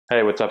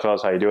Hey, what's up,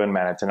 fellas? How you doing?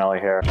 Man, Antonelli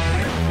here.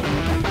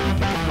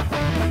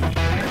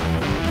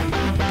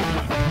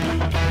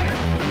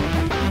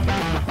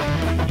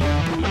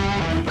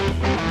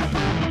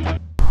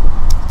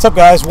 What's up,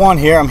 guys? Juan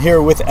here. I'm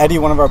here with Eddie,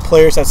 one of our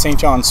players at St.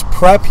 John's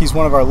Prep. He's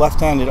one of our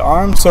left-handed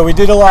arms. So we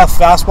did a lot of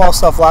fastball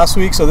stuff last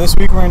week, so this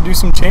week we're going to do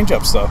some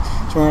change-up stuff.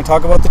 So we're going to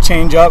talk about the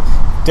change-up,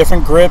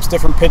 different grips,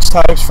 different pitch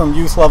types from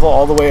youth level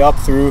all the way up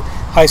through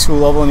high school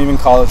level and even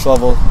college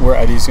level, where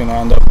Eddie's going to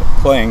end up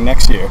playing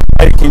next year.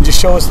 Eddie, can you just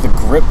show us the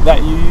grip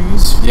that you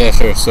use? Yeah,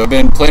 sure. So I've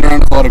been playing around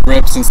with a lot of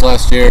grips since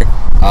last year.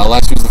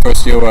 Last year was the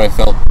first year where I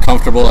felt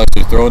comfortable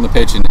actually throwing the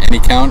pitch in any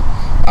count.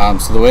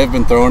 So the way I've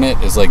been throwing it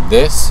is like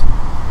this.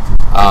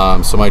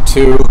 So my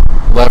two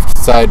left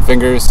side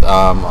fingers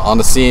on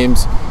the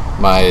seams,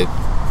 my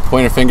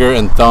pointer finger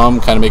and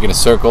thumb kind of making a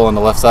circle on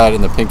the left side,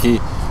 and the pinky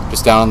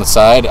just down on the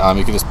side.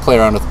 You can just play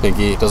around with the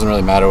pinky. It doesn't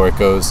really matter where it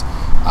goes.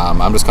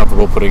 I'm just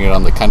comfortable putting it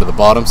on the kind of the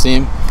bottom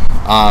seam.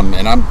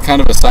 And I'm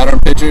kind of a sidearm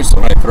pitcher,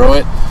 so when I throw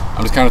it,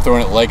 I'm just kind of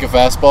throwing it like a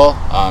fastball.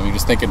 You're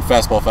just thinking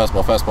fastball,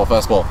 fastball, fastball,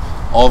 fastball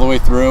all the way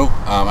through.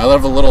 I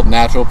love a little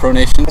natural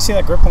pronation. Can I see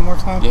that grip one more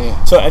time?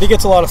 Yeah. So Eddie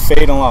gets a lot of fade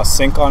and a lot of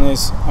sink on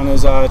his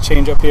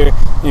change up here.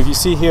 And if you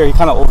see here, he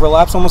kind of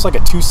overlaps, almost like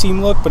a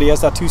two-seam look, but he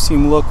has that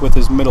two-seam look with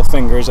his middle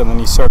fingers, and then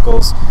he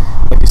circles,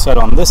 like you said,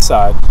 on this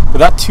side. But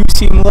that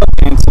two-seam look,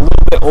 and it's a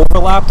little bit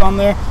overlapped on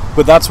there,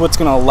 but that's what's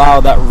going to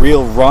allow that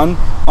real run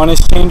on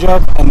his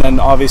change-up, and then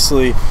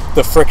obviously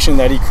the friction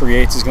that he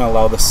creates is going to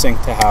allow the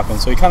sink to happen.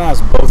 So he kind of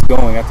has both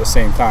going at the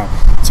same time.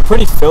 It's a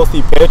pretty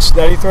filthy pitch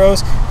that he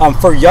throws.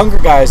 For younger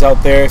guys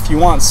out there, if you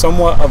want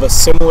somewhat of a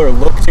similar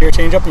look to your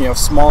changeup and you have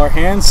smaller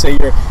hands, say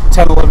you're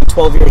 10, 11,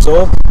 12 years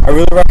old, I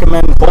really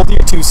recommend holding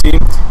your two-seam.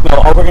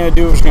 Now all we're going to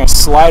do is we're going to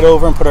slide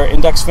over and put our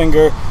index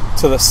finger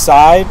to the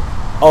side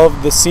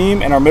of the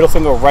seam and our middle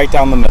finger right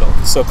down the middle.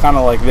 So kind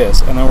of like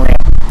this. And then we're going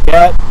to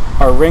get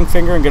our ring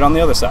finger and get on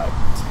the other side.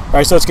 All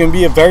right, so it's going to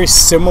be a very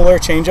similar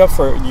change-up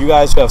for you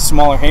guys who have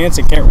smaller hands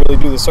and can't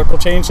really do the circle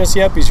change just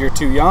yet because you're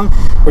too young.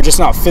 We're just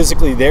not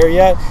physically there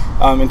yet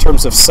in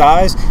terms of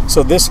size.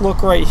 So this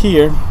look right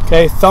here,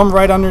 okay, thumb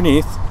right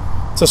underneath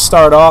to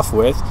start off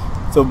with.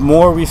 The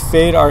more we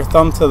fade our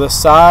thumb to the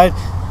side,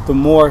 the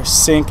more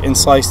sink and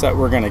slice that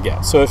we're going to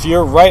get. So if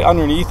you're right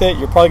underneath it,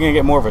 you're probably going to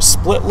get more of a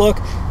split look.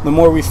 The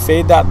more we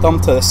fade that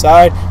thumb to the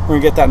side, we're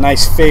going to get that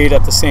nice fade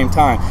at the same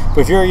time.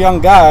 But if you're a young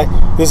guy,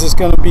 this is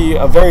going to be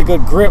a very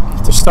good grip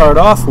to start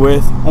off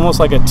with, almost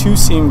like a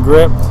two-seam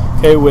grip,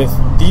 okay, with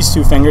these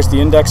two fingers, the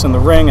index and the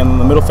ring, and then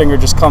the middle finger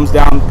just comes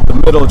down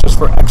the middle just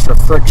for extra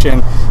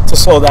friction to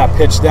slow that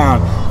pitch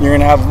down. You're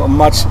going to have a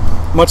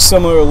much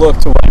similar look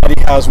to what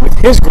Eddie has with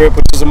his grip,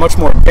 which is a much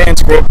more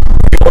advanced grip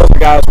for the older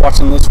guys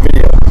watching this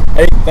video.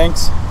 Hey,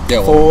 thanks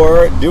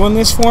for doing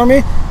this for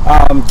me.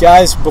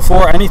 Guys,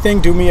 before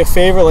anything, do me a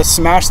favor. Let's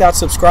smash that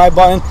subscribe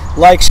button,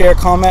 like, share,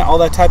 comment, all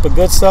that type of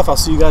good stuff. I'll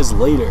see you guys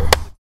later.